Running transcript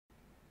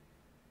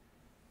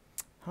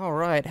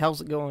Alright,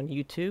 how's it going,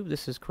 YouTube?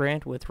 This is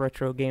Grant with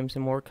Retro Games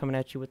and More coming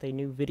at you with a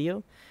new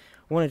video.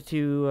 Wanted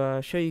to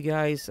show you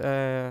guys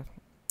a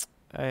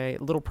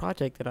little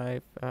project that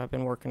I've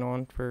been working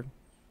on for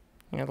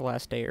the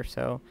last day or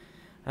so.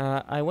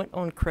 I went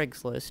on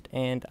Craigslist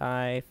and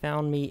I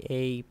found me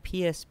a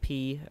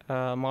PSP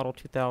model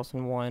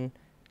 2001.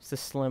 It's the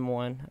slim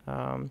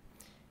one.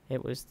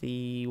 It was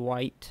the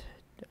white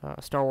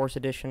Star Wars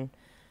edition.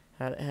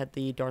 It had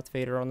the Darth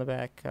Vader on the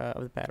back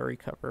of the battery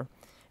cover.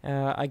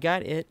 I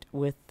got it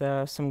with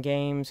some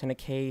games in a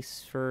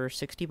case for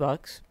 60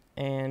 bucks,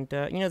 and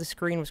the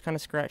screen was kind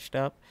of scratched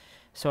up,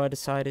 so I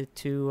decided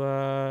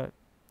to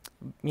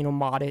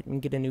mod it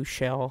and get a new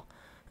shell.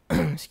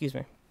 Excuse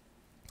me.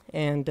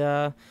 And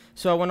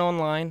so I went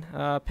online,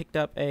 picked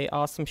up a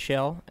awesome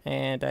shell,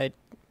 and I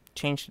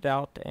changed it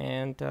out,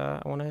 and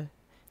I want to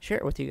share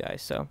it with you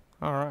guys. So,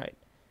 all right,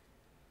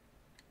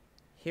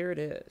 here it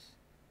is.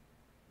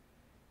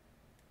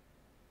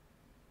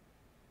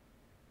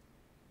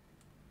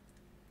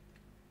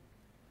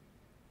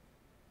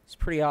 It's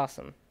pretty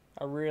awesome.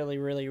 I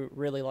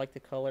really like the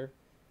color.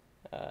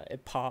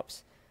 It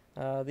pops.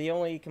 The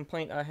only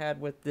complaint I had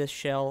with this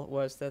shell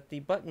was that the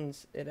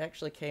buttons, it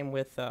actually came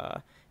with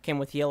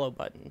yellow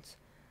buttons,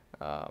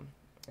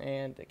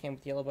 and it came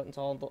with yellow buttons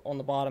all on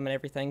the bottom and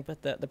everything.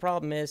 But the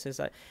problem is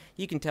that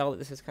you can tell that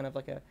this is kind of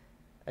like a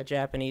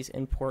Japanese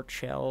import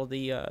shell.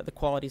 The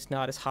quality's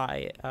not as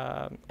high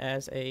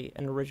as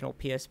an original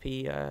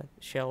PSP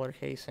shell or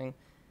casing.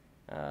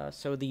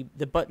 So the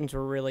buttons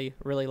were really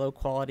low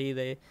quality.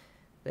 They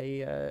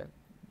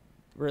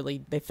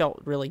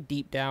felt really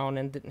deep down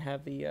and didn't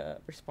have the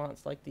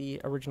response like the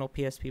original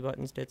PSP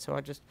buttons did. So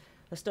I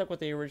stuck with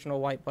the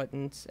original white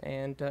buttons,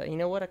 and you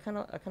know what? I kind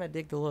of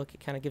dig the look. It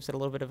kind of gives it a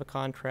little bit of a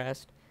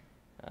contrast,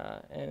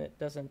 and it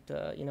doesn't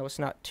it's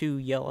not too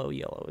yellow.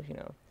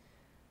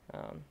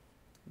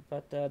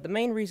 But the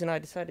main reason I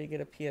decided to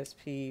get a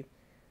PSP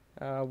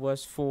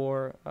was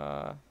for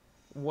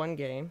one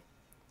game.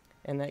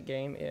 And that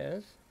game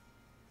is,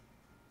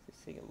 let's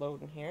see it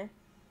loading here,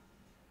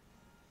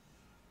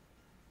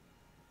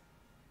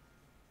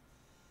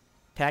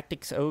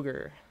 Tactics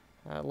Ogre.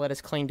 Let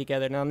Us Cling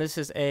Together. Now this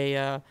is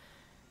a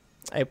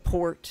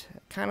port,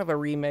 kind of a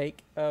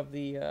remake of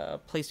the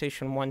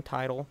PlayStation 1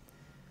 title.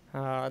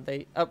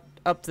 They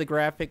upped the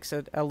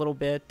graphics a little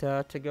bit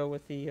to go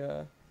with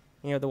the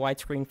the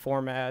widescreen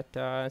format.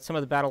 Some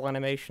of the battle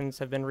animations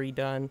have been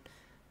redone.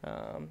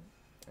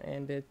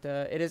 And it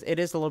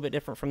is a little bit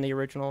different from the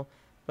original,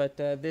 but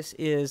this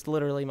is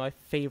literally my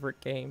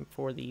favorite game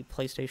for the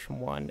PlayStation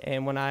 1.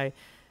 And when I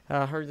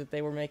heard that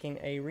they were making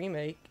a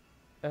remake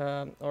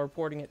or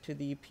porting it to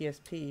the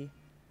PSP,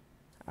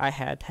 I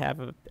had to have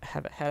a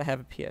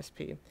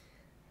PSP.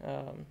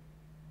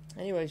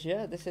 Anyways,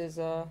 yeah, this is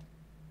the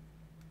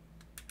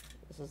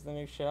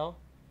new shell.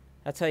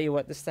 I tell you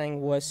what, this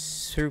thing was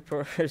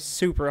super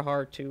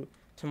hard to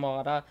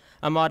mod. I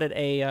modded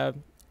a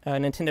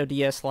Nintendo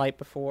DS Lite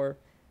before.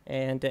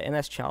 And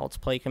that's child's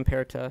play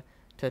compared to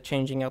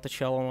changing out the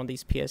shell on one of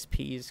these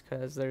PSPs,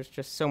 because there's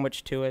just so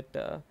much to it.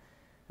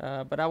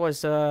 But I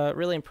was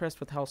really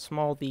impressed with how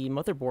small the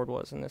motherboard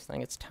was in this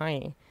thing. It's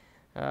tiny,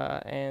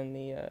 and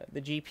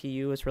the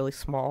GPU is really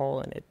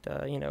small, and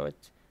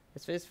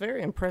it's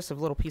very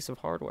impressive little piece of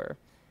hardware.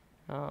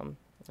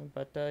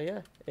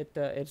 Yeah,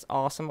 it's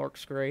awesome.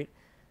 Works great.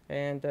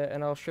 And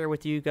I'll share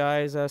with you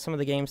guys some of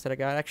the games that I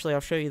got. Actually, I'll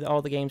show you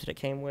all the games that it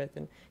came with,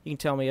 and you can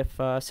tell me if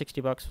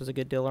 60 bucks was a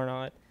good deal or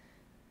not.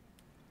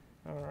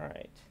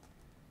 Alright.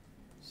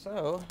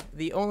 So,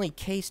 the only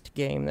cased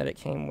game that it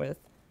came with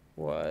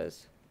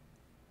was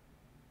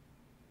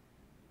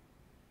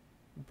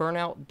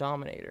Burnout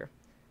Dominator.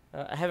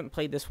 I haven't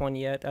played this one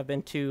yet. I've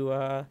been too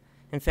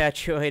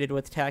infatuated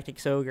with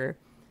Tactics Ogre.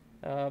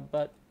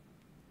 But,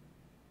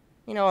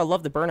 I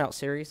love the Burnout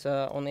series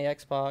on the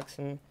Xbox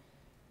and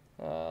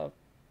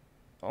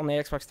on the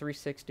Xbox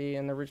 360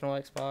 and the original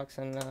Xbox,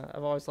 and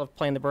I've always loved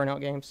playing the Burnout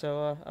games,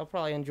 so I'll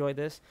probably enjoy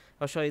this.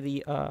 I'll show you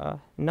the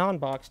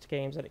non-boxed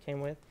games that it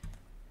came with.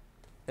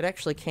 It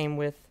actually came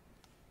with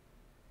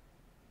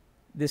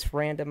this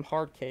random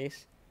hard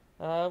case,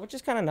 which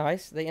is kind of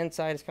nice. The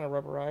inside is kind of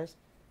rubberized.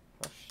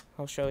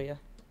 I'll show you.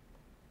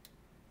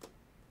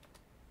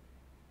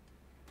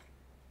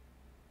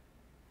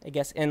 I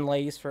guess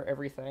inlays for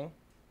everything.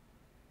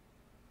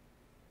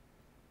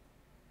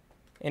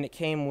 And it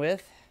came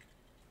with,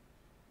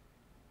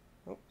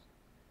 oops,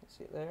 let's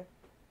see it there.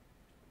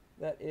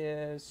 That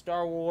is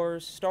Star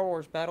Wars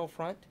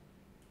Battlefront.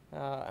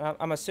 And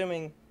I'm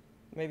assuming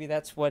maybe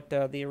that's what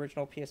the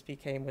original PSP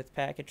came with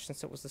package,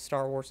 since it was the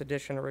Star Wars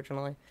edition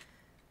originally.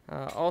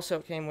 Also,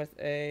 it came with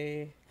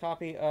a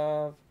copy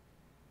of,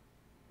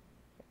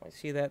 I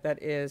see that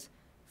is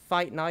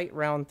Fight Night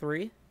Round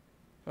 3.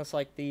 Looks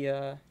like the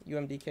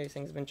UMD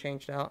casing has been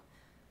changed out.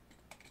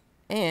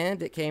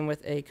 And it came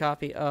with a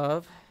copy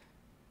of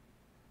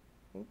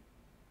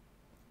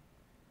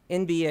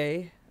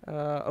NBA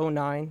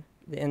 09,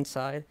 the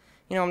inside.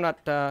 I'm not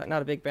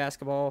a big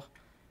basketball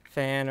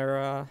fan,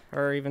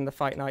 or even the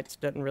Fight Nights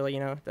doesn't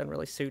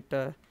really suit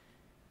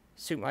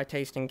suit my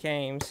taste in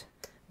games.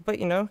 But,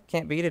 you know,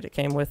 can't beat it. It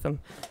came with them.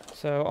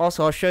 So,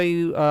 also, I'll show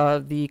you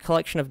the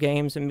collection of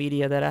games and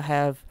media that I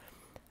have,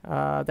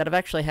 that I've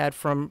actually had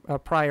from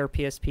prior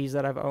PSPs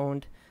that I've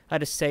owned. I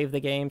just saved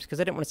the games because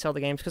I didn't want to sell the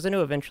games because I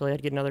knew eventually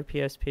I'd get another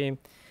PSP.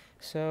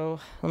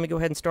 So, let me go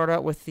ahead and start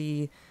out with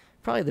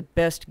probably the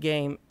best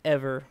game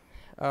ever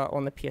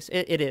on the PS.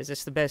 It is.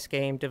 It's the best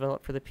game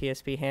developed for the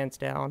PSP, hands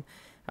down.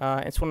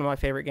 It's one of my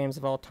favorite games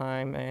of all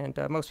time, and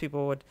most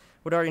people would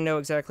already know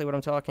exactly what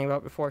I'm talking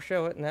about before I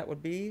show it, and that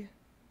would be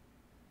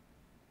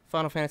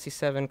Final Fantasy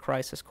VII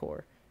Crisis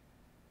Core.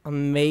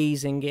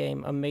 Amazing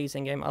game,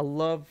 amazing game. I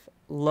love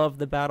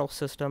the battle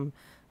system.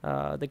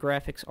 The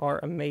graphics are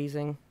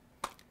amazing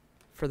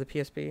for the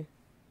PSP.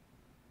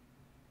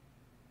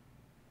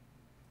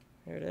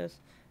 There it is.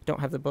 Don't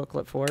have the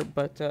booklet for it,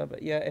 but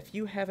yeah, if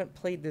you haven't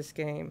played this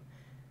game,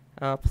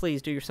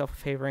 please do yourself a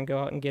favor and go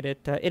out and get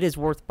it. It is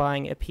worth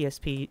buying a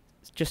PSP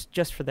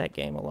just for that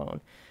game alone.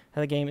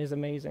 The game is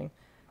amazing.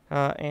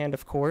 And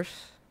of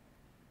course,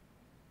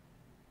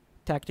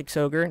 Tactics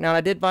Ogre. Now,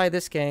 I did buy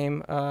this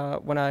game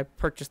when I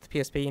purchased the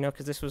PSP, you know,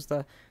 because this was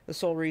the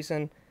sole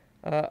reason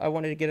I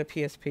wanted to get a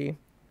PSP.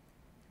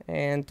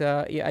 And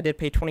yeah, I did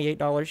pay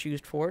 $28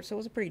 used for it, so it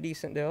was a pretty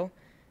decent deal.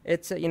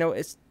 It's you know,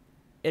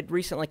 it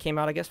recently came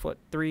out, I guess, what,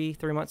 three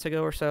months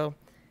ago or so.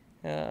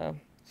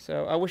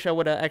 So I wish I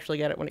would have actually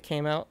got it when it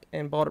came out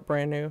and bought it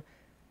brand new,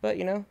 but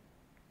you know,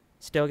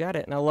 still got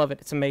it and I love it.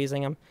 It's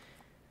amazing.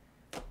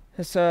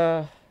 It's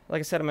like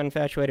I said, I'm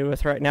infatuated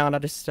with it right now, and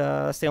it's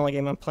the only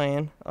game I'm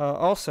playing.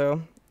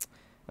 Also,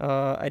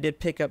 I did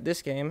pick up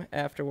this game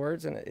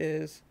afterwards, and it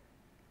is,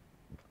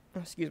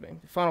 excuse me,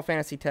 Final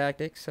Fantasy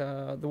Tactics: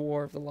 The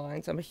War of the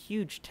Lines. I'm a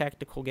huge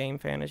tactical game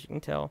fan, as you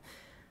can tell,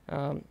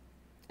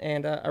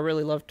 and I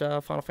really loved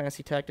Final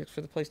Fantasy Tactics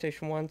for the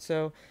PlayStation 1.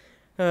 So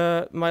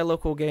my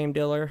local game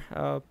dealer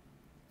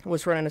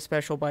was running a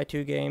special: buy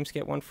 2 games,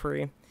 get 1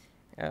 free.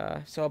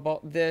 So I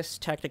bought this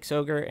Tactics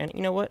Ogre, and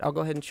you know what? I'll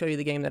go ahead and show you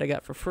the game that I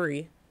got for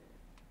free.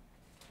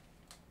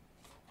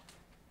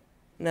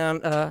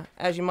 Now,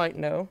 as you might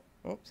know,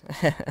 oops,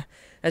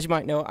 as you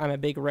might know, I'm a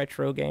big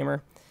retro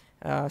gamer,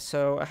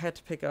 so I had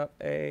to pick up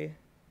an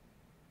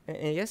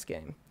NES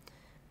game.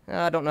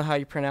 I don't know how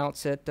you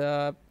pronounce it.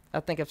 I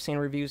think I've seen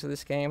reviews of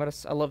this game.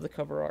 I love the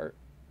cover art.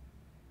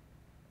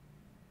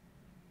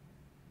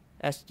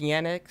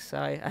 Astyanax,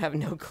 I have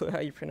no clue how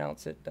you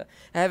pronounce it.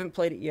 I haven't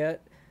played it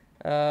yet,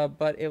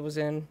 but it's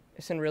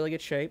in really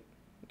good shape.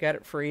 Got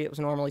it free. It was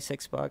normally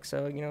 $6,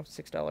 so you know,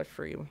 $6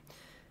 free.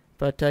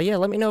 But yeah,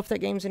 let me know if that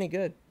game's any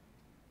good,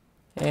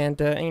 and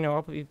you know,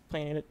 I'll be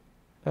playing it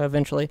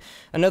eventually.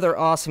 Another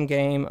awesome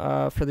game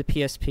for the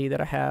PSP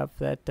that I have,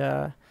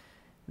 that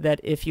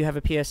if you have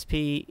a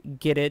PSP,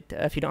 get it.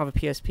 If you don't have a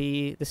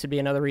PSP, this would be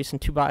another reason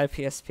to buy a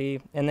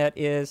PSP, and that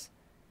is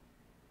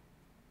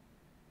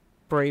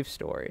Brave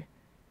Story.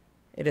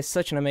 It is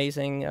such an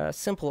amazing,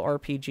 simple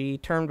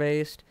RPG,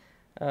 turn-based.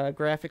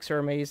 Graphics are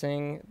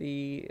amazing.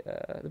 The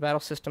battle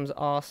system's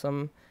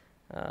awesome.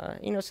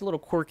 You know, it's a little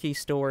quirky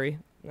story,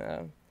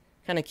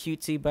 kind of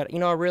cutesy, but you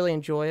know, I really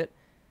enjoy it.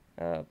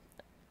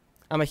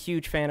 I'm a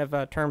huge fan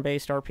of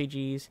turn-based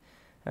RPGs.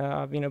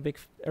 You know, big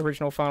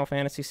original Final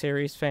Fantasy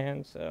series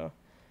fan. So,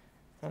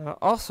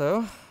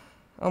 also,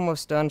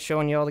 almost done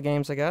showing you all the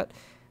games I got.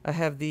 I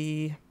have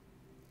the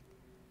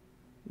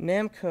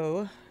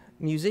Namco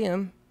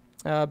Museum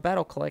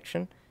Battle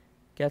Collection.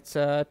 Gets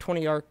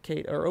 20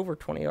 arcade or over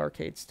 20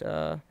 arcades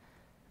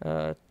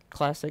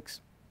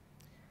classics,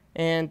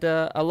 and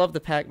I love the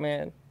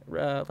Pac-Man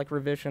like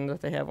revision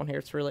that they have on here.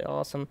 It's really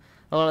awesome.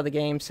 A lot of the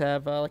games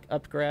have like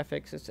upped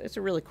graphics. It's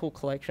a really cool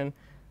collection.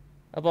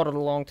 I bought it a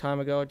long time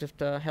ago. I just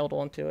held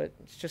on to it.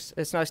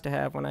 It's nice to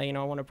have when I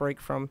want to break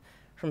from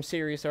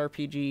serious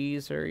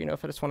RPGs, or you know,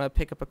 if I just want to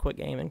pick up a quick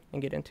game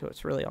and get into it.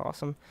 It's really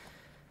awesome.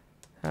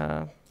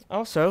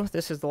 Also,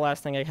 this is the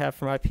last thing I have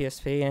for my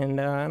PSP,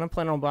 and I'm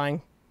planning on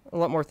buying a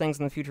lot more things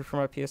in the future for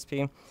my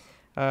PSP.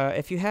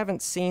 If you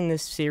haven't seen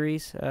this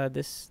series,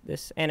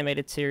 this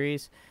animated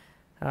series,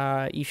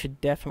 you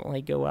should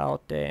definitely go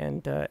out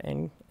and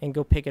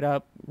go pick it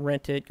up,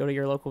 rent it, go to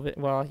your local.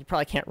 Well, you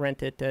probably can't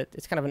rent it.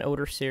 It's kind of an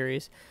older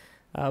series,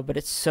 but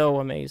it's so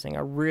amazing.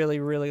 I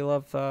really, really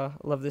love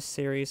this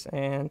series,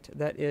 and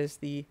that is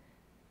the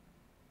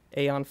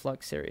Aeon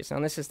Flux series. Now,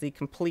 this is the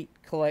complete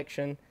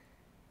collection.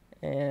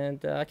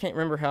 And I can't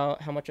remember how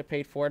much I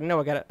paid for it. I know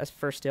I got it as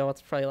first deal.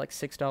 It's probably like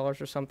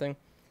 $6 or something.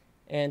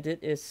 And it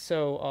is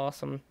so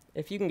awesome.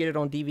 If you can get it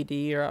on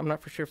DVD, or I'm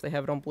not for sure if they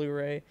have it on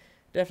Blu-ray,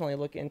 definitely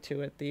look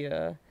into it.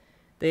 The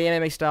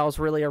anime style is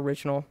really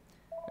original,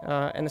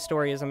 and the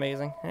story is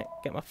amazing.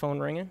 Get my phone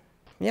ringing.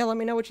 Yeah, let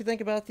me know what you think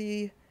about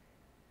the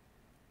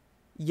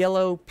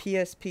yellow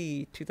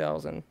PSP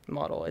 2000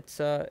 model.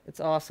 It's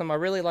awesome. I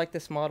really like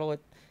this model.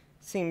 It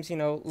seems, you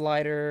know,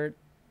 lighter.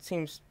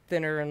 Seems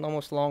thinner and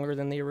almost longer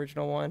than the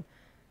original one.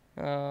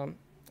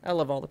 I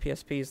love all the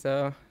PSPs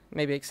though,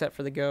 maybe except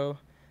for the Go.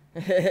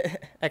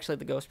 Actually,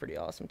 the Go's pretty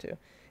awesome too.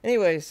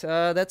 Anyways,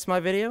 that's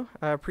my video.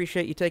 I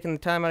appreciate you taking the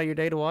time out of your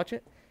day to watch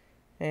it,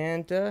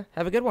 and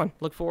have a good one.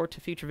 Look forward to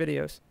future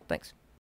videos. Thanks.